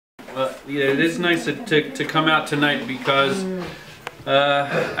Well, yeah, it is nice to come out tonight because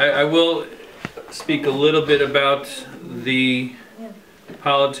I will speak a little bit about the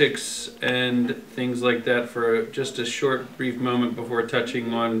politics and things like that for just a short, brief moment before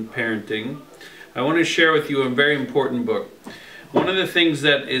touching on parenting. I want to share with you a very important book. One of the things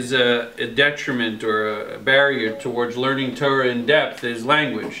that is a detriment or a barrier towards learning Torah in depth is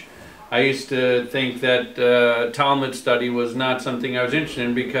language. I used to think that Talmud study was not something I was interested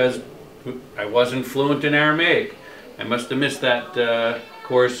in because I wasn't fluent in Aramaic. I must have missed that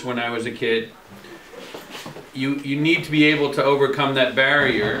course when I was a kid. You need to be able to overcome that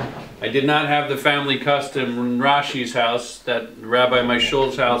barrier. I did not have the family custom in Rashi's house that Rabbi my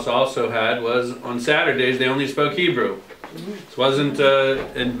shul's house also had, was on Saturdays they only spoke Hebrew. This wasn't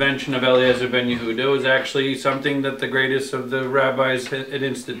an invention of Eliezer ben Yehuda. It was actually something that the greatest of the rabbis had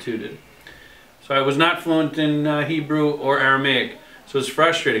instituted. So I was not fluent in Hebrew or Aramaic, so it was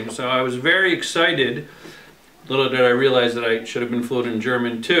frustrating. So I was very excited. Little did I realize that I should have been fluent in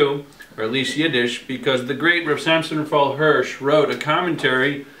German too, or at least Yiddish, because the great Rav Samson Raphael Hirsch wrote a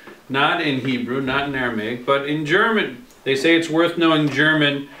commentary, not in Hebrew, not in Aramaic, but in German. They say it's worth knowing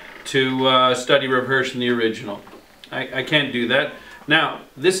German to study Rav Hirsch in the original. I can't do that. Now,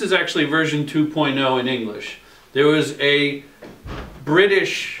 this is actually version 2.0 in English. There was a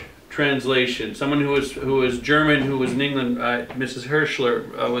British translation, someone who was German, who was in England. Mrs.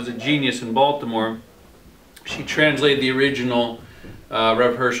 Hirschler was a genius in Baltimore. She translated the original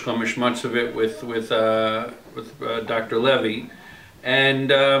Rav Hirsch Chumash, much of it with Dr. Levy. And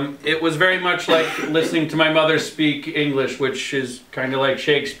it was very much like listening to my mother speak English, which is kind of like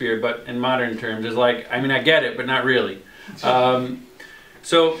Shakespeare, but in modern terms. Is like, I mean, I get it, but not really.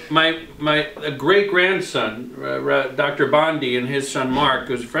 So my great-grandson, Dr. Bondi, and his son Mark,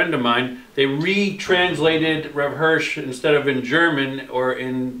 who's a friend of mine, they retranslated Rav Hirsch, instead of in German or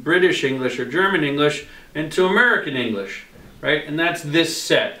in British English or German English, into American English, right? And that's this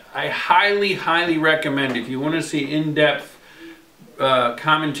set. I highly, highly recommend, if you want to see in-depth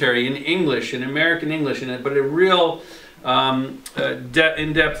commentary in English, in American English, but a real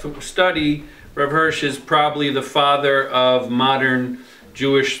in-depth study. Rav Hirsch is probably the father of modern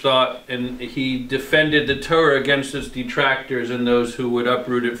Jewish thought, and he defended the Torah against its detractors and those who would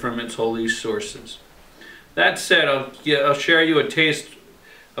uproot it from its holy sources. That said, I'll share you a taste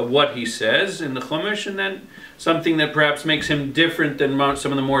of what he says in the Chumash, and then something that perhaps makes him different than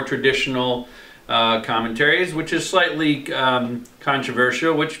some of the more traditional commentaries, which is slightly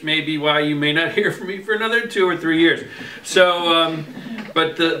controversial, which may be why you may not hear from me for another 2 or 3 years. So,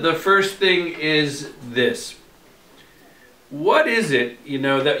 but the first thing is this. What is it,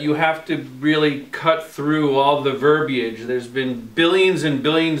 that you have to really cut through all the verbiage? There's been billions and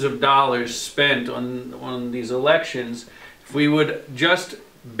billions of dollars spent on these elections. If we would just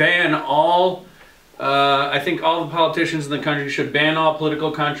ban all I think all the politicians in the country should ban all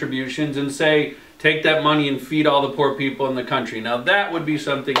political contributions and say, take that money and feed all the poor people in the country. Now that would be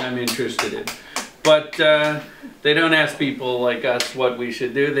something I'm interested in. But they don't ask people like us what we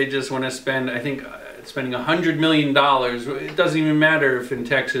should do. They just want to spend, I think, spending $100 million. It doesn't even matter if in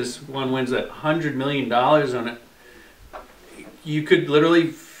Texas one wins that $100 million on it. You could literally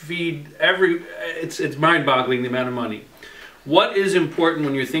feed it's mind-boggling the amount of money. What is important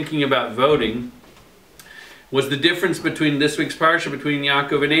when you're thinking about voting was the difference between this week's parsha between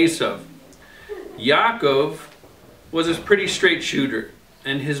Yaakov and Esav. Yaakov was a pretty straight shooter,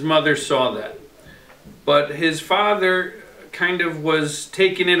 and his mother saw that. But his father kind of was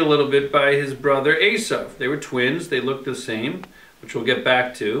taken in a little bit by his brother Esav. They were twins, they looked the same, which we'll get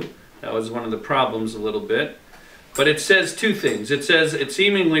back to. That was one of the problems a little bit. But it says two things. It says, it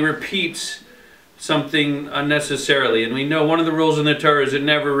seemingly repeats something unnecessarily. And we know one of the rules in the Torah is it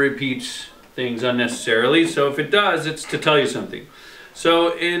never repeats things unnecessarily. So if it does, it's to tell you something.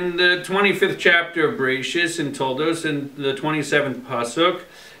 So in the 25th chapter of Bereshis in Toldos, in the 27th pasuk,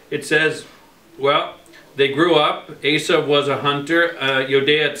 it says, well, they grew up. Esav was a hunter,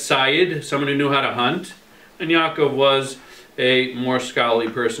 Yodea Tzayid, someone who knew how to hunt, and Yaakov was a more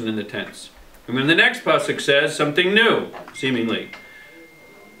scholarly person in the tents. And then the next pasuk says something new, seemingly.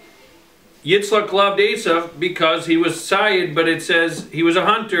 Yitzchak loved Esav because he was Tzayid, but it says he was a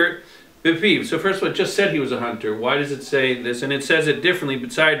hunter, Bepiv. So first of all, it just said he was a hunter. Why does it say this? And it says it differently,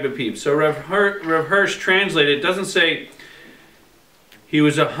 beside Bepiv. So Rav Hirsch translated, it doesn't say he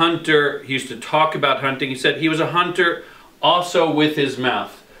was a hunter, he used to talk about hunting. He said he was a hunter also with his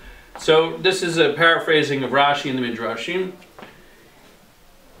mouth. So this is a paraphrasing of Rashi in the Midrashim.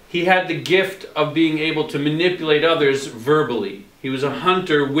 He had the gift of being able to manipulate others verbally. He was a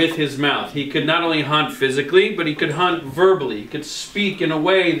hunter with his mouth. He could not only hunt physically, but he could hunt verbally. He could speak in a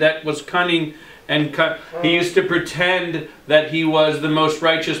way that was cunning and he used to pretend that he was the most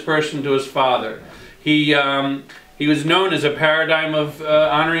righteous person to his father. He was known as a paradigm of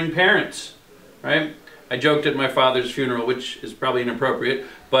honoring parents, right? I joked at my father's funeral, which is probably inappropriate,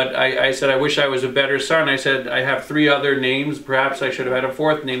 but I said, I wish I was a better son. I said, I have 3 other names. Perhaps I should have had a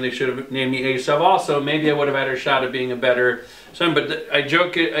 4th name. They should have named me Esav also. Maybe I would have had a shot at being a better son. But I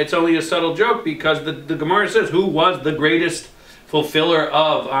joke, it's only a subtle joke because the Gemara says, who was the greatest fulfiller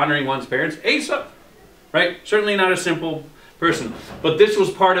of honoring one's parents? Esav, right? Certainly not a simple person. But this was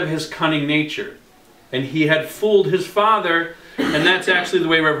part of his cunning nature. And he had fooled his father. And that's actually the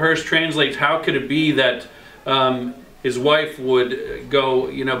way Rav Hirsch translates, how could it be that his wife would go,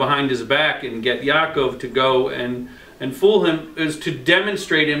 behind his back and get Yaakov to go and fool him, is to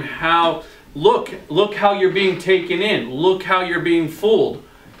demonstrate him how, look how you're being taken in, look how you're being fooled.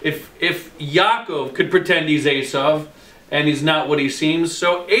 If Yaakov could pretend he's Esav and he's not what he seems,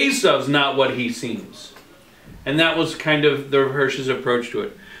 so Esav's not what he seems. And that was kind of the Rav Hirsch's approach to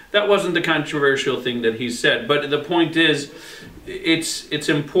it. That wasn't the controversial thing that he said, but the point is, it's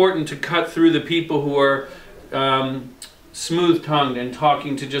important to cut through the people who are smooth-tongued and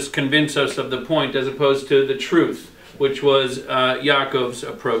talking to just convince us of the point, as opposed to the truth, which was Yaakov's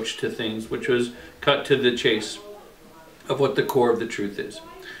approach to things, which was cut to the chase of what the core of the truth is.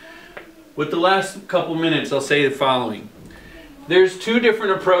 With the last couple minutes, I'll say the following. There's 2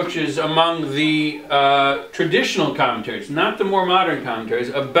 different approaches among the traditional commentaries, not the more modern commentaries,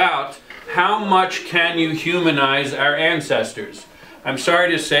 about how much can you humanize our ancestors. I'm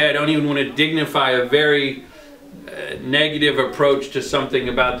sorry to say, I don't even want to dignify a very negative approach to something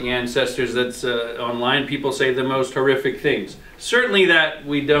about the ancestors that's online. People say the most horrific things. Certainly that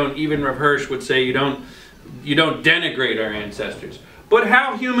we don't, even Rav Hirsch would say you don't denigrate our ancestors. But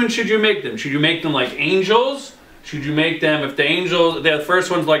how human should you make them? Should you make them like angels? Should you make them, if the first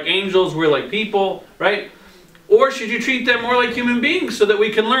one's like angels, we're like people, right? Or should you treat them more like human beings so that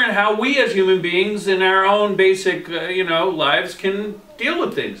we can learn how we as human beings in our own basic, lives can deal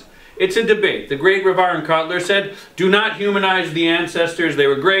with things? It's a debate. The great Rav Aaron Kotler said, do not humanize the ancestors. They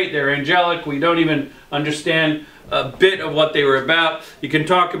were great. They were angelic. We don't even understand a bit of what they were about. You can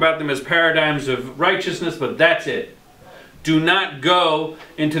talk about them as paradigms of righteousness, but that's it. Do not go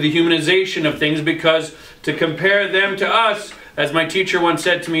into the humanization of things, because to compare them to us, as my teacher once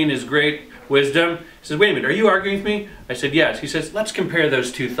said to me in his great wisdom, he says, wait a minute, are you arguing with me? I said, yes. He says, let's compare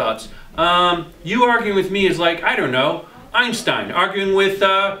those 2 thoughts. You arguing with me is like, I don't know, Einstein arguing with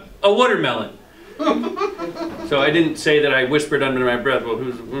a watermelon. So I didn't say that I whispered under my breath, well,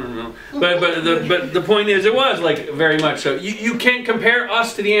 who's, but the point is, it was like very much so. You can't compare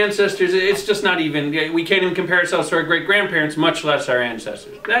us to the ancestors. It's just not even, we can't even compare ourselves to our great-grandparents, much less our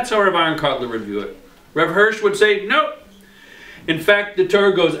ancestors. That's how Rav Aaron Kotler would view it. Rav Hirsch would say, nope. In fact, the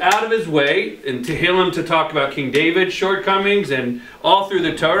Torah goes out of his way in Tehillim to talk about King David's shortcomings, and all through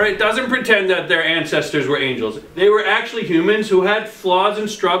the Torah, it doesn't pretend that their ancestors were angels. They were actually humans who had flaws and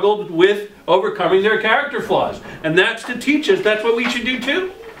struggled with overcoming their character flaws. And that's to teach us. That's what we should do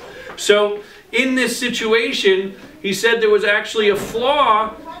too. So, in this situation, he said there was actually a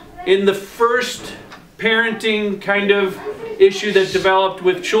flaw in the first parenting kind of issue that developed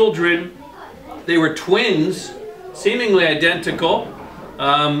with children. They were twins, seemingly identical,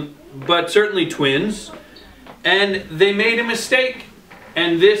 but certainly twins, and they made a mistake,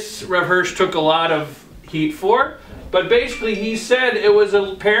 and this Rav Hirsch took a lot of heat for, but basically he said it was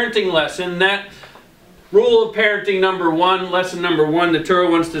a parenting lesson. That rule of parenting lesson number one, the Torah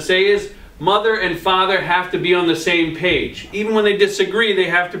wants to say is, mother and father have to be on the same page. Even when they disagree, they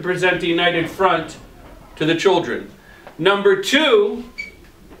have to present a united front to the children. Number 2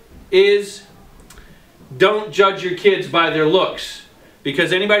 is, don't judge your kids by their looks,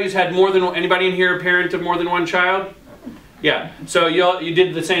 because anybody in here a parent of more than one child? Yeah. So you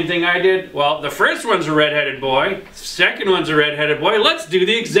did the same thing I did. Well, the first one's a redheaded boy. The second one's a redheaded boy. Let's do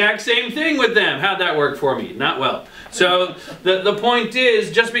the exact same thing with them. How'd that work for me? Not well. So the point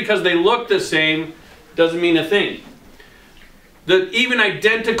is, just because they look the same doesn't mean a thing. Even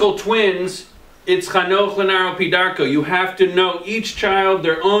identical twins, it's chanoch l'naro pidarko. You have to know each child,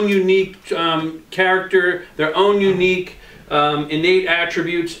 their own unique character, their own unique innate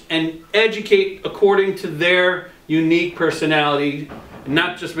attributes, and educate according to their unique personality,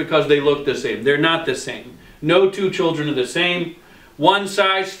 not just because they look the same. They're not the same. No 2 children are the same. One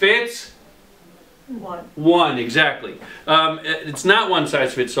size fits? One, exactly. It's not one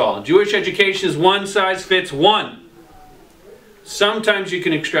size fits all. Jewish education is one size fits one. Sometimes you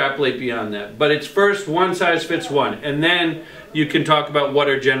can extrapolate beyond that, but it's first one size fits one, and then you can talk about what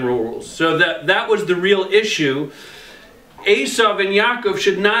are general rules. So that was the real issue. Esav and Yaakov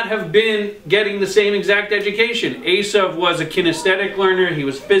should not have been getting the same exact education. Esav was a kinesthetic learner, he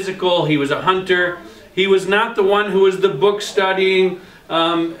was physical, he was a hunter. He was not the one who was the book studying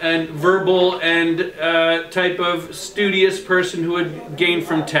and verbal and type of studious person who would gain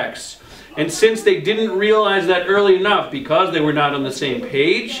from texts. And since they didn't realize that early enough, because they were not on the same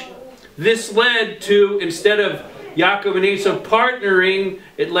page, this led to, instead of Yaakov and Esav partnering,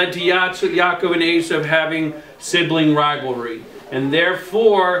 it led to Yaakov and Esav having sibling rivalry. And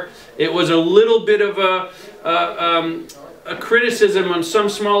therefore, it was a little bit of a criticism on some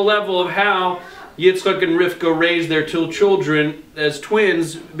small level of how Yitzchak and Rivka raised their two children as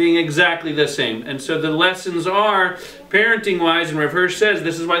twins, being exactly the same. And so the lessons are, parenting-wise, and Rav Hirsch says,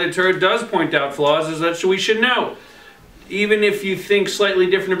 this is why the Torah does point out flaws, is that we should know. Even if you think slightly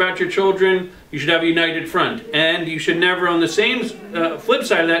different about your children, you should have a united front. And you should never, on the same flip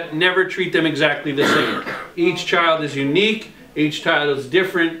side of that, never treat them exactly the same. Each child is unique, each child is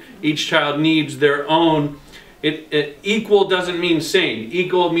different, each child needs their own. Equal doesn't mean same.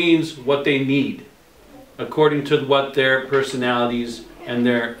 Equal means what they need, according to what their personalities and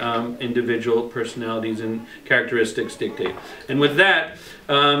their individual personalities and characteristics dictate. And with that,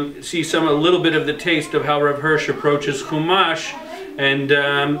 see a little bit of the taste of how Rav Hirsch approaches Chumash, and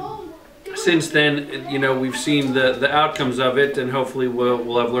since then, you know, we've seen the outcomes of it, and hopefully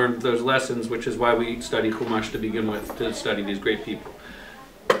we'll have learned those lessons, which is why we study Chumash to begin with, to study these great people.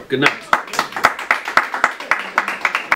 Good night.